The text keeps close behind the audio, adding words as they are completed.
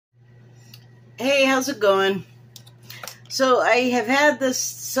Hey, how's it going? So I have had this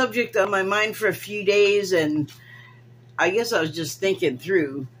subject on my mind for a few days, and I guess I was just thinking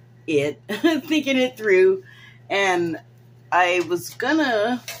through it, thinking it through, and I was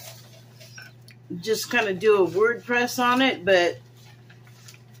gonna just kind of do a WordPress on it, but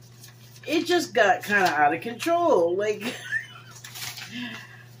it just got kind of out of control. Like,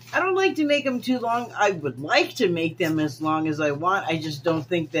 I don't like to make them too long. I would like to make them as long as I want. I just don't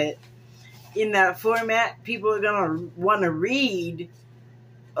think that in that format, people are going to want to read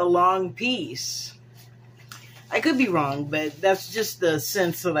a long piece. I could be wrong, but that's just the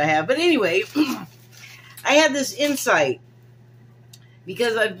sense that I have. But anyway, I had this insight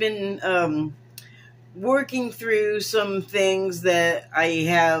because I've been working through some things that I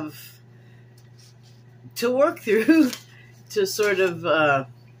have to work through to sort of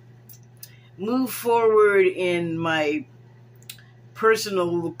move forward in my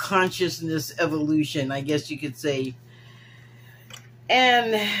personal consciousness evolution, I guess you could say.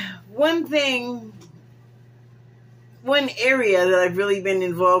 And one area that I've really been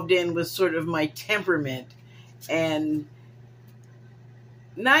involved in was sort of my temperament, and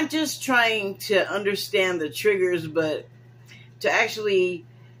not just trying to understand the triggers, but to actually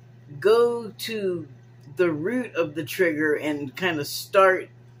go to the root of the trigger and kind of start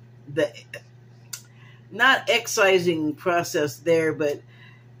the not excising process there, but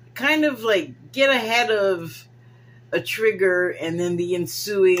kind of like get ahead of a trigger and then the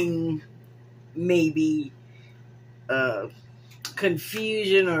ensuing maybe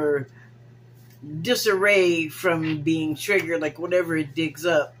confusion or disarray from being triggered, like whatever it digs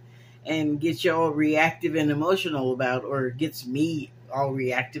up and gets you all reactive and emotional about, or gets me all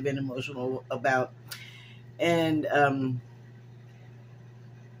reactive and emotional about. And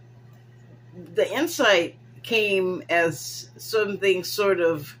the insight came as something sort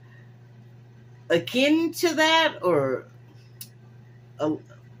of akin to that, or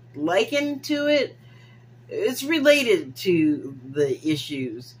likened to it. It's related to the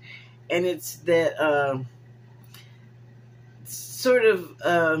issues, and it's that sort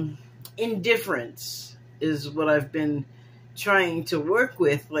of indifference is what I've been trying to work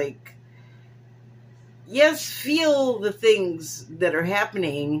with. Like, yes, feel the things that are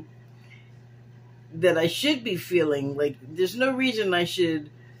happening that I should be feeling. Like, there's no reason I should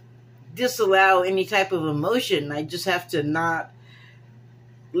disallow any type of emotion. I just have to not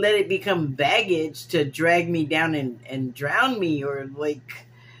let it become baggage to drag me down and drown me, or like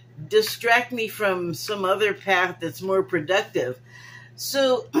distract me from some other path that's more productive.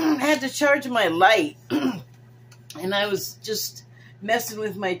 So I had to charge my light, and I was just messing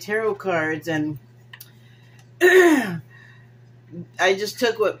with my tarot cards, and I just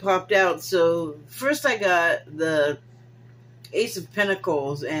took what popped out. So first I got the Ace of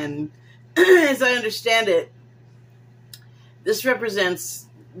Pentacles, and as I understand it, this represents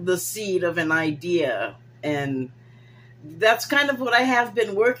the seed of an idea, and that's kind of what I have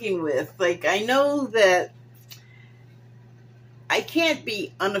been working with. Like, I know that I can't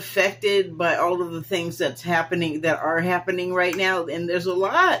be unaffected by all of the things that are happening right now, and there's a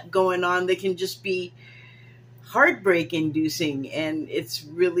lot going on that can just be heartbreak inducing, and it's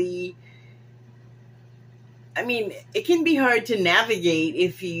really, I mean, it can be hard to navigate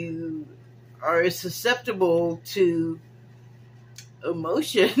if you are susceptible to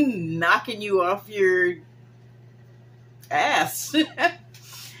emotion knocking you off your ass.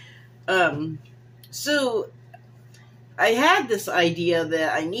 So I had this idea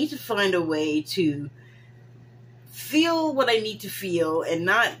that I need to find a way to feel what I need to feel and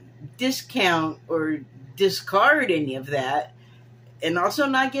not discount or discard any of that, and also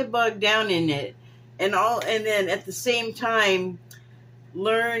not get bogged down in it, and then at the same time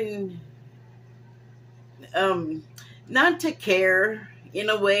learn not to care in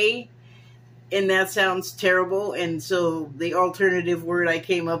a way. And that sounds terrible, and so the alternative word I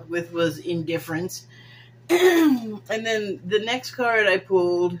came up with was indifference. And then the next card I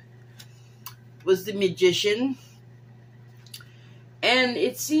pulled was the Magician, and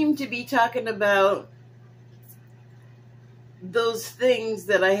it seemed to be talking about those things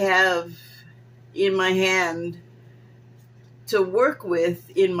that I have in my hand to work with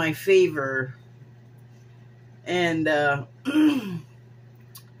in my favor. And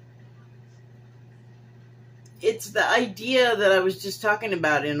it's the idea that I was just talking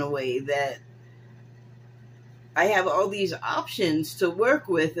about, in a way that I have all these options to work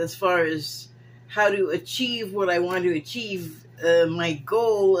with as far as how to achieve what I want to achieve. My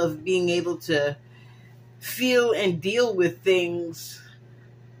goal of being able to feel and deal with things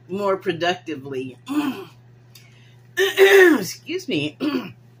more productively. Excuse me.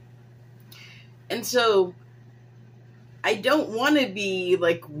 And so I don't want to be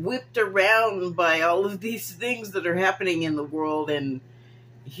like whipped around by all of these things that are happening in the world and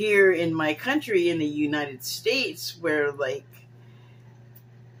here in my country in the United States, where like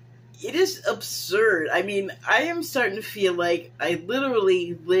it is absurd. I mean, I am starting to feel like I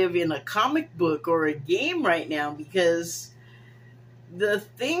literally live in a comic book or a game right now, because the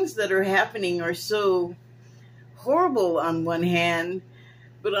things that are happening are so horrible on one hand,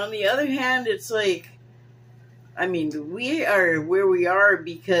 but on the other hand, it's like, I mean, we are where we are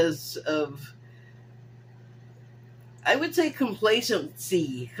because of, I would say,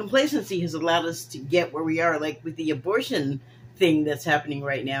 complacency. Complacency has allowed us to get where we are, like with the abortion thing that's happening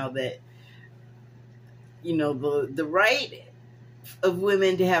right now, that, you know, the right of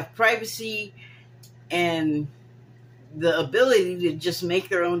women to have privacy and the ability to just make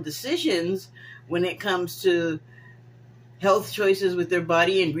their own decisions when it comes to health choices with their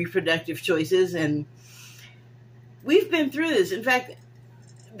body and reproductive choices. And we've been through this. In fact,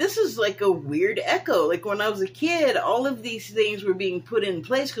 this is like a weird echo. Like when I was a kid, all of these things were being put in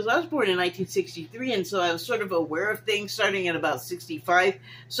place because I was born in 1963, and so I was sort of aware of things starting at about 65.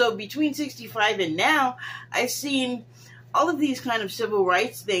 So between 65 and now, I've seen all of these kind of civil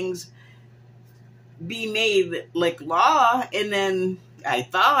rights things be made like law, and then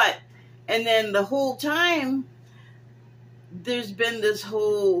and then the whole time there's been this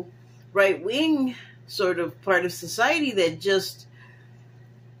whole right-wing sort of part of society that just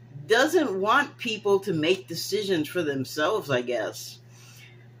doesn't want people to make decisions for themselves, I guess.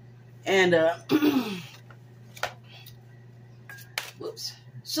 And whoops.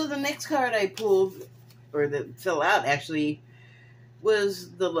 So the next card I pulled, or that fell out actually,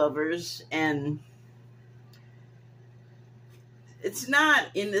 was the Lovers. And it's not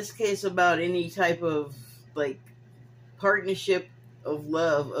in this case about any type of like partnership of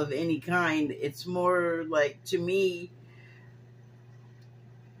love of any kind. It's more like, to me,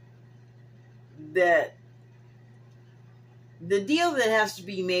 that the deal that has to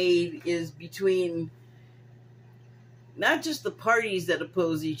be made is between not just the parties that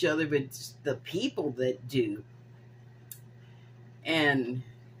oppose each other, but the people that do. And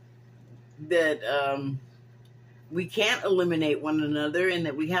that we can't eliminate one another, and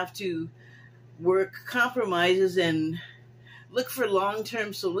that we have to work compromises and look for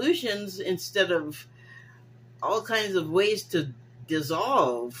long-term solutions instead of all kinds of ways to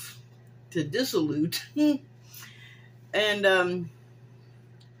dissolve, to dissolute. And I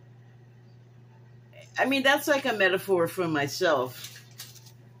mean, that's like a metaphor for myself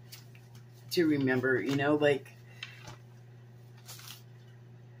to remember, you know, like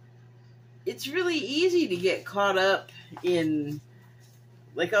it's really easy to get caught up in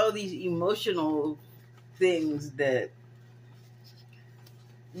like all these emotional things that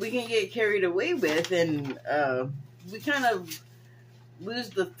we can get carried away with, and we kind of lose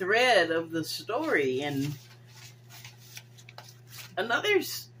the thread of the story. And another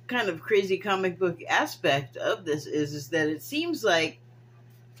kind of crazy comic book aspect of this is that it seems like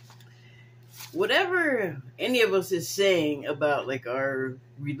whatever any of us is saying about like our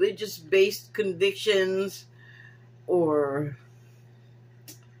religious-based convictions or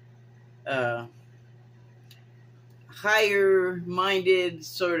higher-minded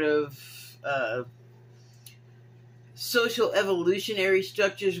sort of social evolutionary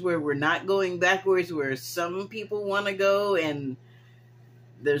structures where we're not going backwards, where some people want to go and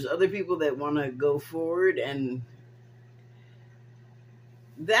there's other people that want to go forward, and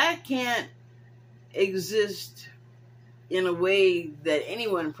that can't exist in a way that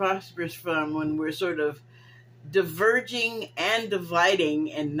anyone prospers from when we're sort of diverging and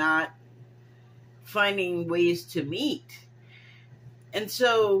dividing and not finding ways to meet. And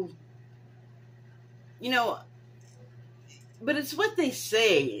so, you know, but it's what they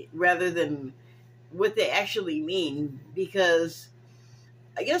say rather than what they actually mean, because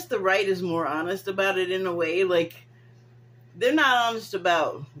I guess the right is more honest about it in a way. Like, they're not honest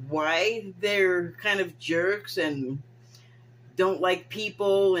about why they're kind of jerks and don't like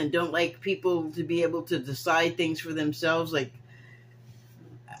people and don't like people to be able to decide things for themselves. Like,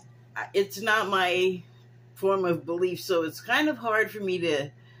 it's not my form of belief, so it's kind of hard for me to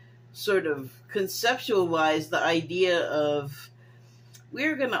sort of conceptualize the idea of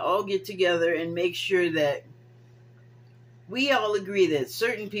we're going to all get together and make sure that we all agree that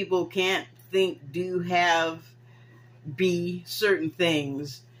certain people can't think, do, have, be certain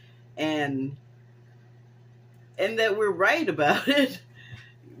things, and that we're right about it.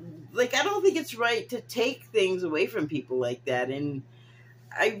 Like, I don't think it's right to take things away from people like that. And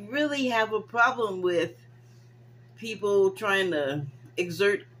I really have a problem with people trying to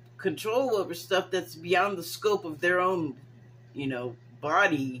exert control over stuff that's beyond the scope of their own,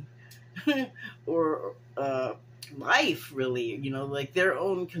 body or life, really, like their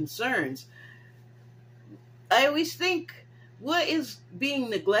own concerns. I always think, what is being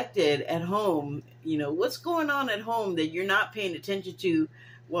neglected at home? What's going on at home that you're not paying attention to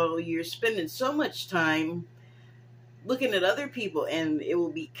while you're spending so much time looking at other people? And it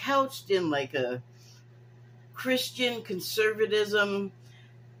will be couched in like a Christian conservatism,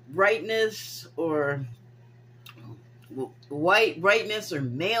 rightness, or white rightness, or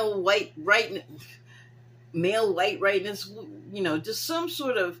male white rightness, just some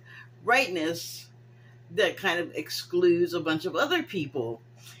sort of rightness that kind of excludes a bunch of other people.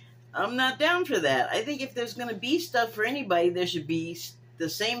 I'm not down for that. I think if there's going to be stuff for anybody, there should be the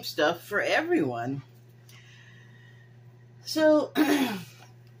same stuff for everyone. So,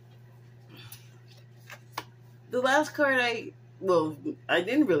 the last card I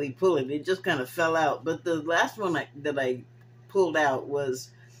didn't really pull it. It just kind of fell out. But the last one that I pulled out was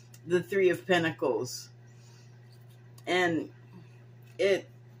the Three of Pentacles. And it,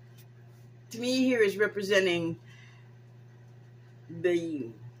 to me, here is representing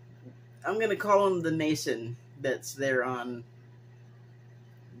I'm going to call him the Mason that's there on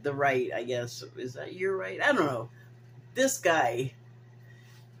the right, I guess. Is that your right? I don't know. This guy,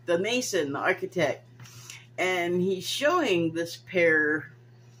 the Mason, the architect, and he's showing this pair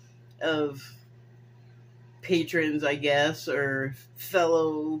of patrons, I guess, or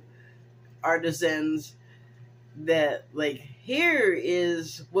fellow artisans, that, like, here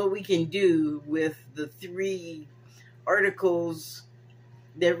is what we can do with the 3 articles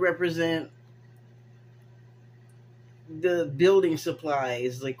that represent the building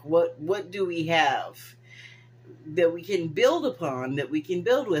supplies. Like, what do we have that we can build upon, that we can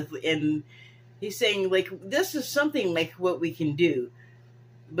build with? And he's saying, like, this is something like what we can do.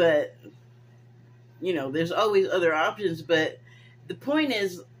 But, there's always other options. But the point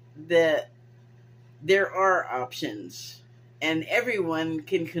is that there are options, and everyone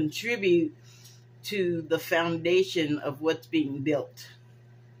can contribute to the foundation of what's being built.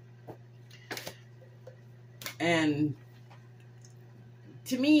 And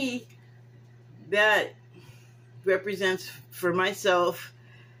to me, that represents, for myself,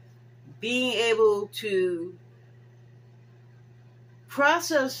 being able to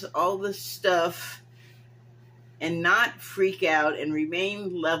process all this stuff and not freak out, and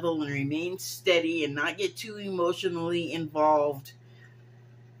remain level and remain steady, and not get too emotionally involved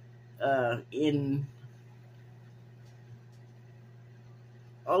in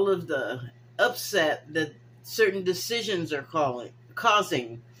all of the upset that certain decisions are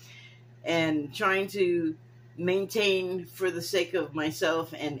causing, and trying to maintain, for the sake of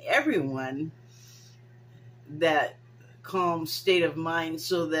myself and everyone, that calm state of mind,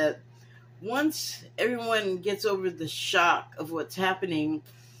 so that once everyone gets over the shock of what's happening,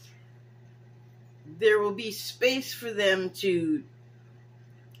 there will be space for them to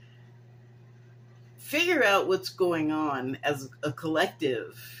figure out what's going on as a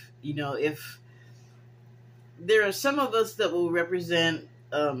collective. If there are some of us that will represent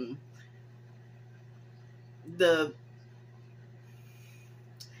the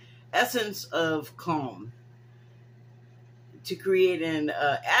essence of calm, to create an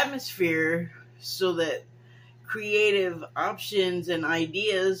atmosphere so that creative options and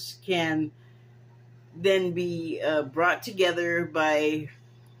ideas can then be brought together by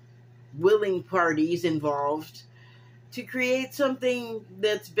willing parties involved to create something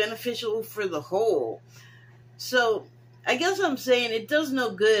that's beneficial for the whole. So I guess I'm saying it does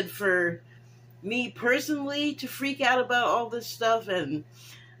no good for me personally to freak out about all this stuff, and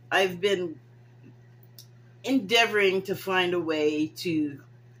I've been endeavoring to find a way to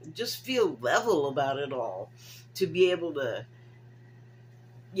just feel level about it all, to be able to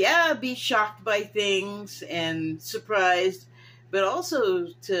be shocked by things and surprised, but also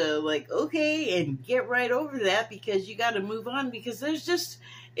to, like, okay, and get right over that, because you got to move on, because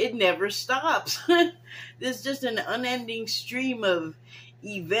it never stops. There's just an unending stream of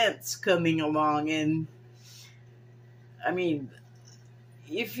events coming along. And I mean,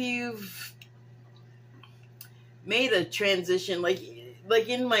 if you've made a transition, like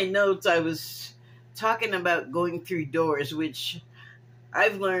in my notes, I was talking about going through doors, which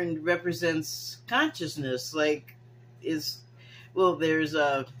I've learned represents consciousness. There's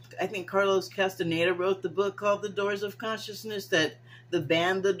I think Carlos Castaneda wrote the book called The Doors of Consciousness, that the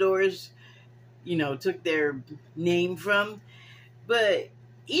band The Doors, took their name from. But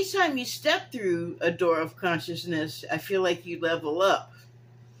each time you step through a door of consciousness, I feel like you level up.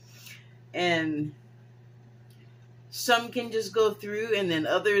 And some can just go through, and then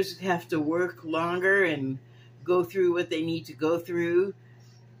others have to work longer and go through what they need to go through.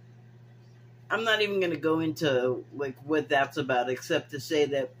 I'm not even going to go into like what that's about, except to say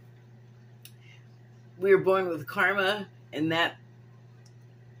that we were born with karma, and that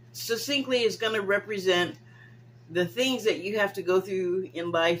succinctly is going to represent the things that you have to go through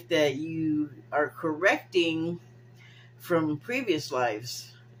in life that you are correcting from previous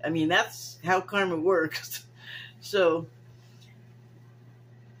lives. I mean, that's how karma works. So,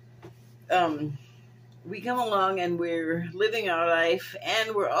 we come along and we're living our life,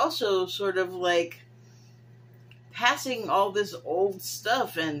 and we're also sort of like passing all this old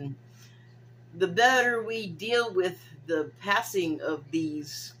stuff, and the better we deal with the passing of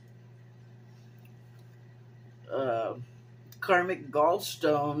these karmic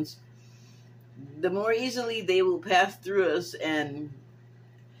gallstones, the more easily they will pass through us, and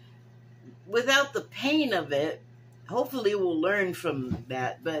without the pain of it, hopefully we'll learn from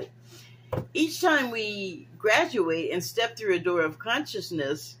that. But each time we graduate and step through a door of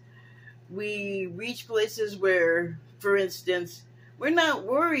consciousness, we reach places where, for instance, we're not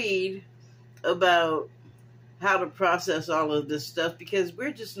worried about how to process all of this stuff, because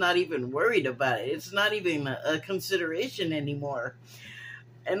we're just not even worried about it. It's not even a consideration anymore.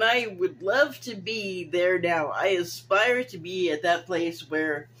 And I would love to be there now. I aspire to be at that place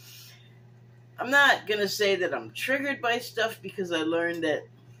where I'm not going to say that I'm triggered by stuff, because I learned that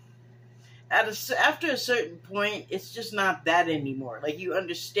after a certain point, it's just not that anymore. Like, you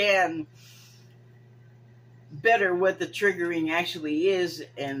understand better what the triggering actually is,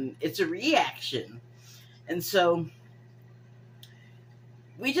 and it's a reaction. And so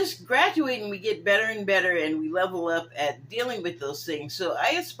we just graduate and we get better and better, and we level up at dealing with those things. So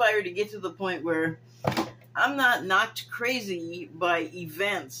I aspire to get to the point where I'm not knocked crazy by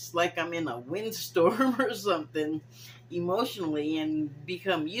events like I'm in a windstorm or something emotionally and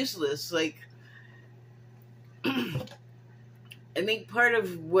become useless. Like, I think part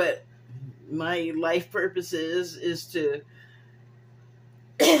of what my life purpose is to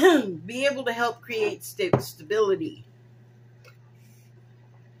be able to help create stability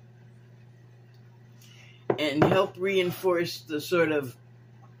and help reinforce the sort of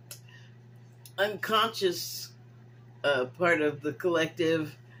unconscious part of the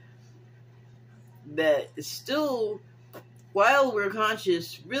collective that is still, while we're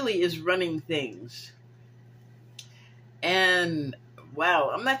conscious, really is running things. And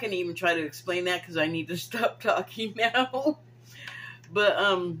wow, I'm not going to even try to explain that, because I need to stop talking now. But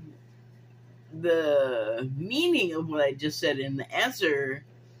the meaning of what I just said and the answer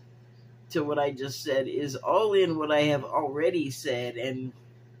to what I just said is all in what I have already said. And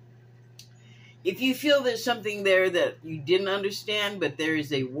if you feel there's something there that you didn't understand, but there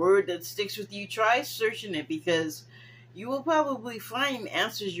is a word that sticks with you, try searching it, because you will probably find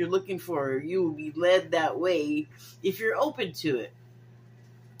answers you're looking for. You will be led that way if you're open to it.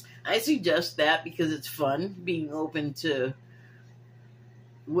 I suggest that because it's fun being open to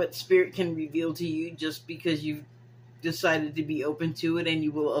what spirit can reveal to you, just because you've decided to be open to it, and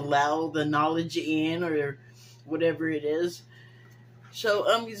you will allow the knowledge in, or whatever it is. So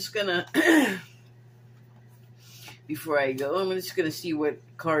I'm just gonna before I go, I'm just gonna see what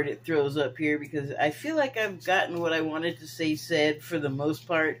card it throws up here, because I feel like I've gotten what I wanted to say said for the most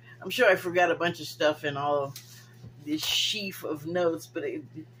part. I'm sure I forgot a bunch of stuff in all of this sheaf of notes, but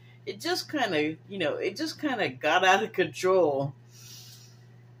it just kind of, it just kind of got out of control.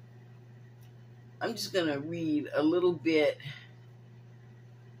 I'm just going to read a little bit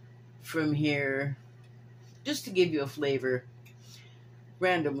from here, just to give you a flavor,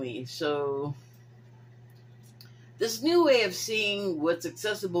 randomly. So, this new way of seeing what's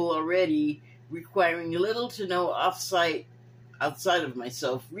accessible already, requiring little to no outside of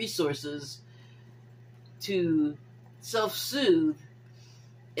myself resources to self-soothe,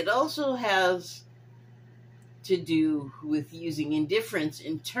 it also has to do with using indifference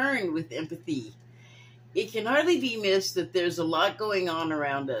in turn with empathy. It can hardly be missed that there's a lot going on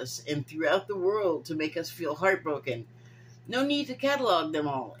around us and throughout the world to make us feel heartbroken. No need to catalog them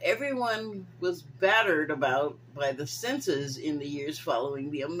all. Everyone was battered about by the senses in the years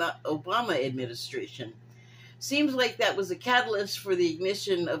following the Obama administration. Seems like that was a catalyst for the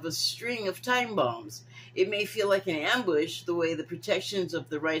ignition of a string of time bombs. It may feel like an ambush, the way the protections of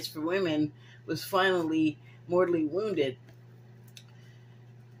the rights for women was finally mortally wounded.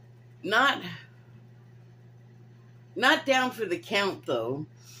 Not down for the count, though.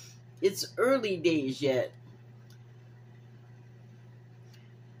 It's early days yet.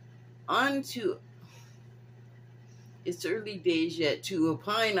 It's early days yet to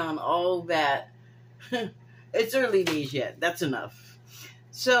opine on all that It's early days yet. That's enough.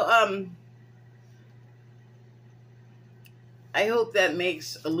 So, I hope that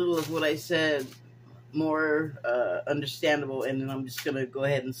makes a little of what I said more understandable, and then I'm just going to go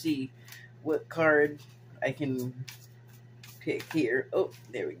ahead and see what card I can pick here. Oh,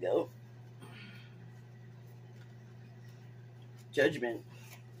 there we go. Judgment.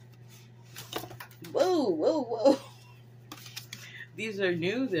 Whoa, whoa, whoa. These are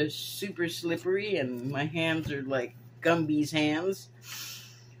new. They're super slippery, and my hands are like Gumby's hands.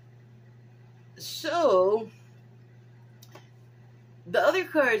 So, the other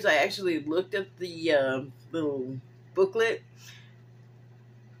cards, I actually looked at the little booklet,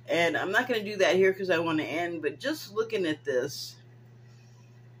 and I'm not going to do that here because I want to end, but just looking at this,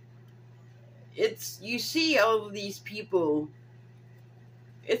 you see all of these people.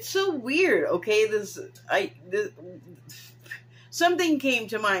 It's so weird, okay? Something came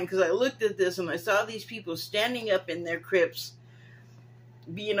to mind because I looked at this and I saw these people standing up in their crypts,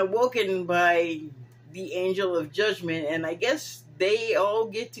 being awoken by the angel of judgment, and I guess they all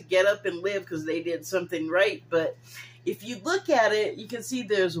get up and live because they did something right. But if you look at it, you can see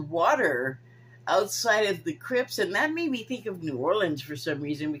there's water outside of the crypts, and that made me think of New Orleans for some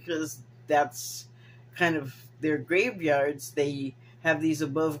reason, because that's kind of their graveyards. They have these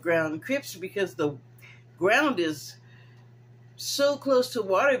above ground crypts because the ground is so close to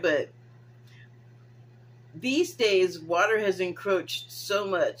water, but these days water has encroached so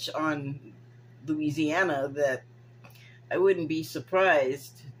much on Louisiana that I wouldn't be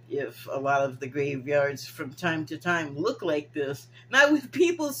surprised if a lot of the graveyards from time to time look like this. Not with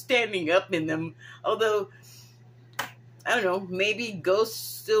people standing up in them, although, I don't know, maybe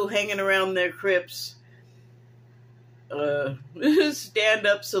ghosts still hanging around their crypts stand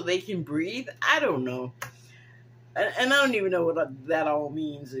up so they can breathe. I don't know. And I don't even know what that all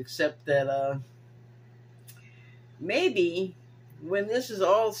means, except that maybe when this is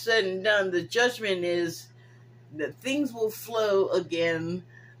all said and done, the judgment is that things will flow again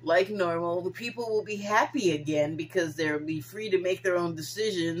like normal. The people will be happy again because they'll be free to make their own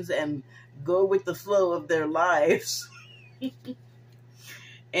decisions and go with the flow of their lives.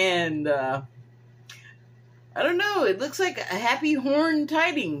 And I don't know, it looks like a happy horn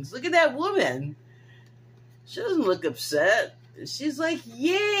tidings. Look at that woman. She doesn't look upset. She's like,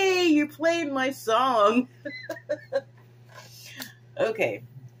 yay, you're playing my song. Okay,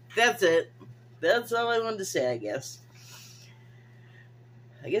 that's it. That's all I wanted to say, I guess.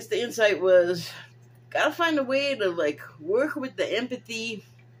 I guess the insight was, gotta find a way to, like, work with the empathy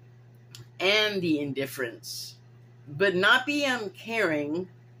and the indifference, but not be uncaring,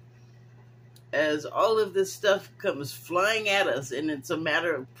 as all of this stuff comes flying at us, and it's a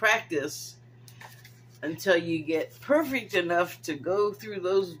matter of practice until you get perfect enough to go through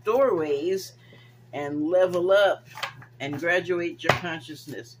those doorways and level up and graduate your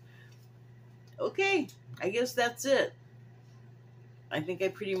consciousness. Okay, I guess that's it. I think I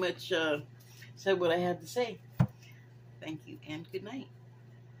pretty much said what I had to say. Thank you and good night.